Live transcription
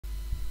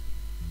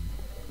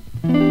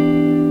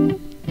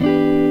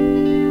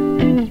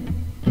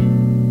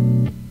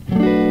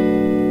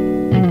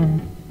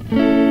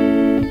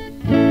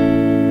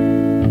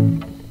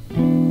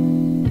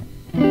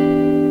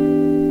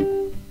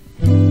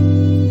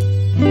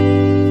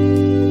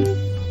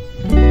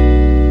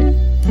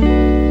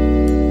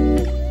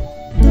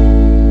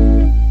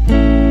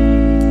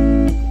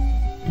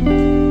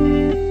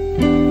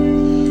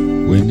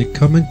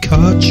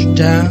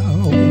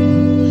down,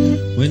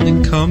 when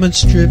they come and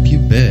strip you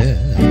bare,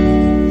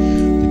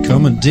 they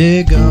come and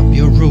dig up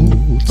your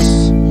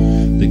roots,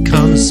 they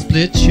come and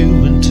split you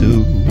in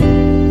two.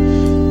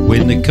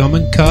 When they come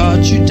and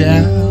cut you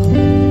down,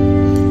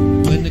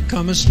 when they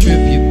come and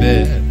strip you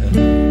bare,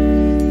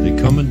 they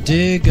come and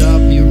dig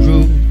up your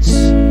roots,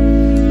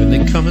 when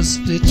they come and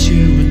split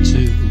you in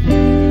two.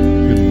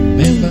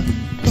 Remember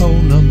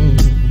Pounamu,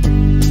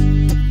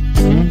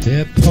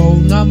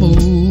 Pounamu,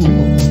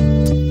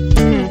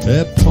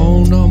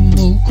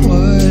 Pounamu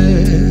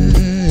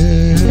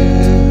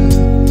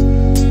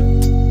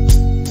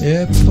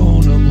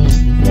Pounamu,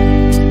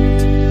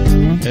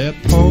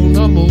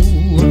 Pounamu,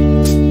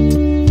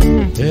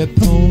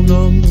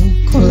 Pounamu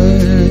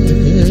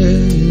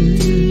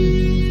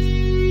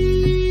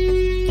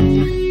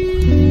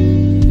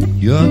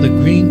You're the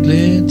green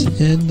glint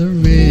in the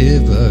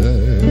river,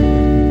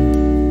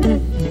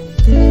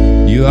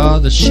 you are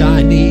the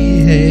shiny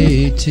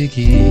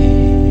Aotearoa,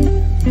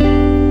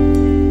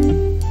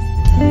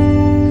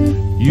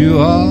 you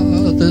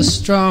are the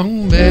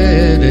strong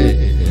medic,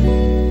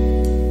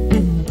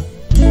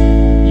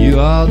 you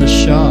are the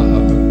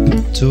sharp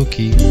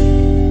toki,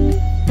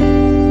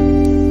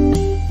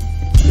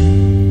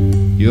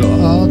 you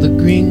are the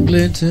green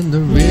glint in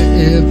the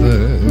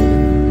river,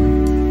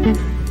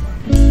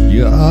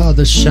 you are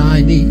the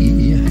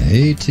shiny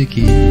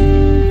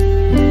Aotearoa,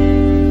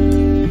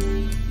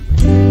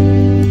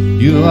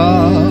 you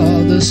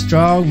are the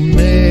strong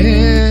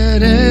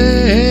medic,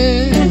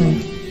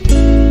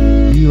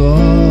 you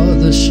are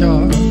the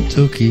sharp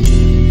toki.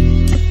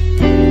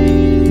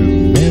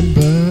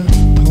 Remember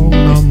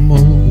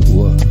Pounamu,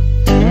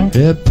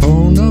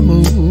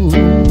 Pounamu,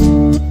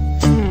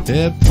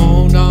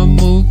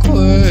 Pounamu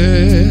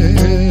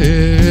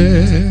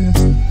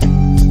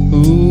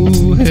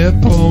Ooh,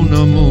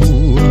 Pounamu,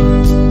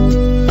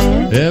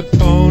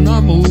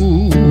 Pounamu,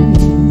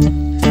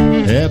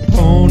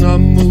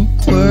 Pounamu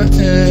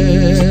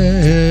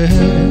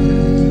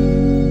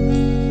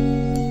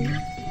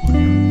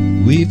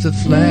Weave the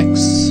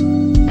flax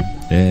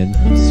and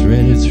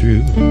thread it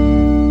through.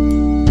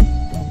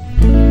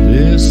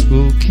 This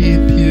will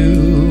keep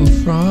you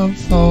from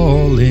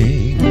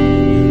falling.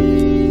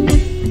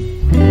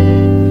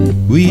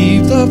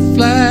 Weave the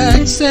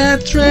flax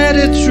and thread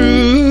it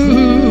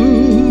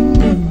through.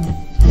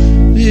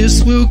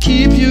 This will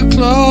keep you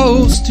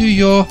close to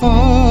your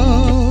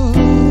heart.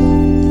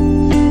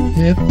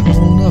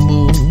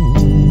 Pounamu,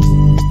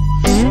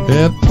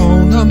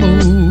 Pounamu,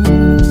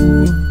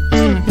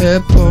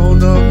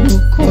 Pounamu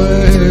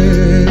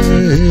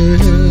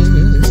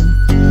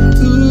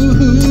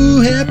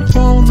Ooh,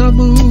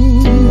 Pounamu,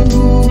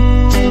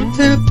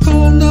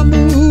 Pounamu,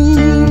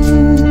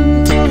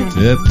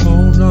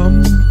 Pounamu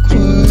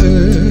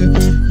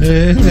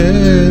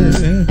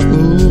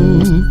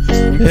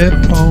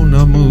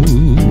Pounamu,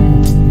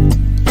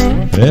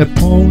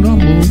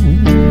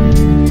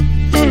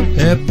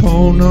 Pounamu,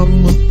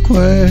 Pounamu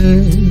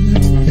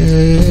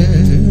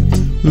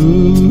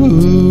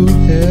Ooh,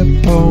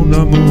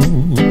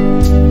 Pounamu.